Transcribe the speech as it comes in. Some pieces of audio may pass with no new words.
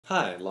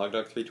Hi,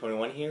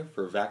 LogDog321 here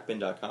for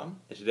VacBin.com,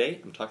 and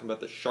today I'm talking about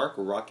the Shark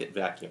Rocket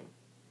Vacuum.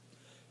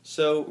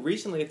 So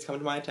recently it's come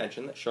to my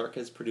attention that Shark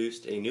has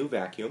produced a new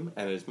vacuum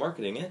and is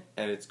marketing it,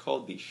 and it's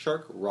called the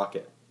Shark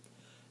Rocket.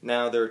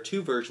 Now there are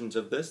two versions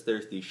of this.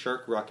 There's the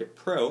Shark Rocket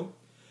Pro,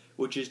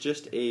 which is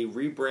just a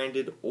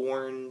rebranded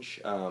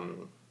orange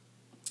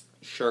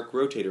Shark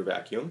Rotator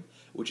vacuum,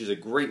 which is a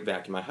great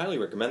vacuum. I highly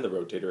recommend the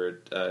Rotator.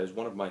 It is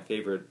one of my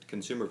favorite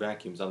consumer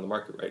vacuums on the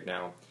market right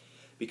now,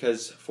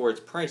 because for its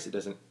price it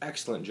does an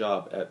excellent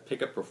job at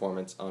pickup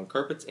performance on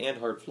carpets and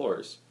hard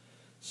floors.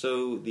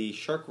 So the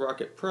Shark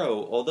Rocket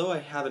Pro, although I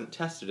haven't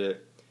tested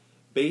it,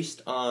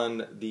 based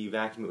on the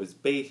vacuum is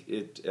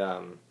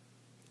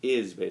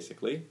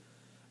basically,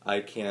 I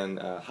can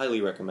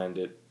highly recommend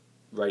it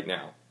right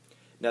now.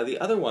 Now the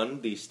other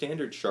one, the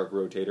standard Shark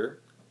Rotator,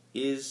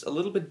 is a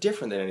little bit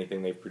different than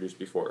anything they've produced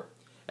before.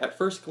 At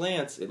first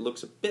glance it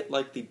looks a bit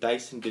like the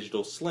Dyson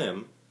Digital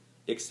Slim,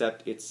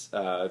 except it's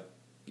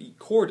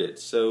corded,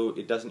 so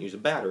it doesn't use a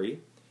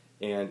battery,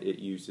 and it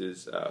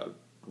uses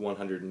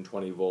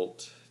 120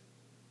 volt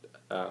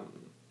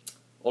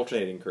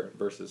alternating current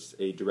versus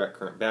a direct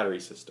current battery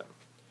system.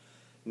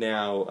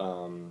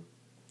 Now,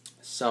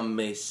 some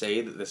may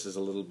say that this is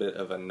a little bit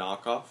of a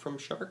knockoff from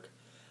Shark.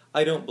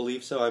 I don't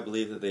believe so. I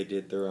believe that they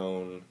did their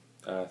own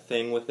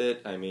thing with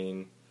it. I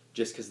mean,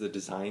 just because the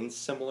design's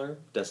similar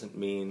doesn't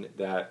mean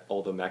that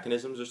all the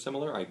mechanisms are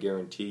similar. I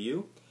guarantee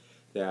you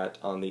that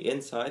on the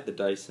inside, the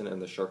Dyson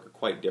and the Shark are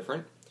quite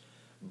different.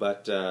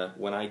 But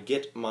when I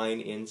get mine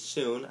in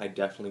soon, I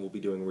definitely will be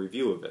doing a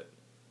review of it.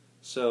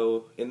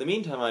 So in the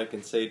meantime, I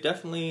can say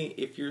definitely,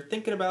 if you're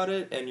thinking about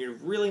it and you're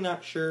really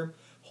not sure,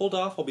 hold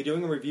off. I'll be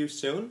doing a review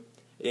soon.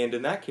 And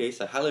in that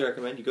case, I highly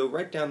recommend you go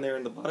right down there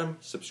in the bottom,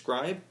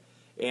 subscribe,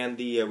 and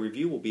the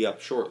review will be up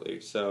shortly.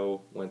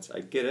 So once I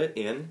get it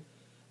in,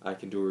 I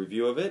can do a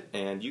review of it,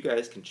 and you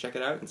guys can check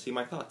it out and see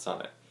my thoughts on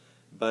it.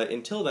 But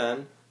until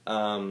then,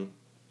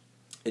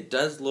 it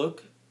does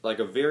look like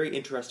a very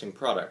interesting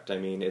product. I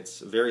mean, it's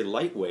very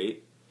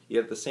lightweight,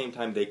 yet at the same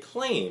time they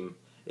claim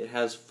it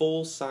has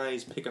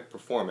full-size pickup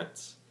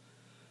performance.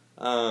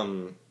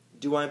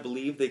 Do I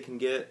believe they can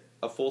get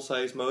a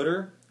full-size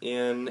motor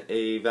in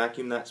a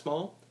vacuum that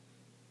small?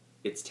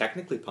 It's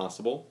technically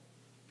possible,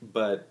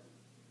 but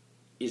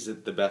is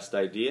it the best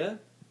idea?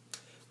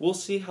 We'll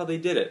see how they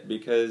did it,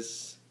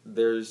 because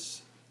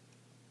there's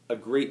a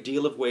great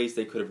deal of ways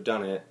they could have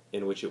done it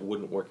in which it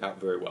wouldn't work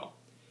out very well.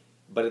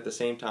 But at the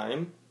same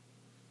time,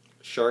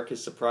 Shark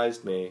has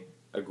surprised me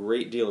a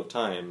great deal of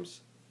times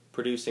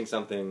producing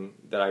something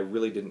that I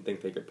really didn't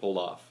think they could pull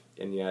off,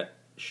 and yet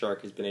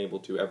Shark has been able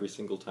to every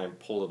single time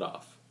pull it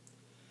off.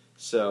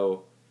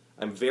 So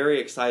I'm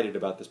very excited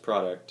about this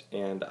product,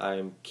 and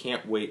I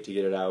can't wait to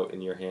get it out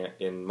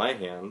in my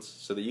hands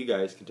so that you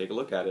guys can take a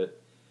look at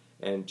it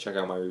and check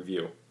out my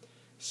review.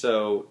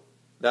 So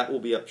that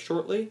will be up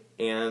shortly,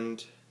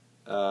 and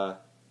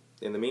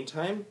in the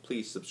meantime,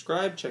 please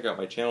subscribe, check out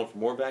my channel for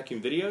more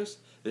vacuum videos.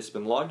 This has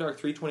been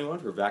LogDog321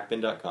 for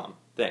VacBin.com.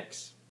 Thanks.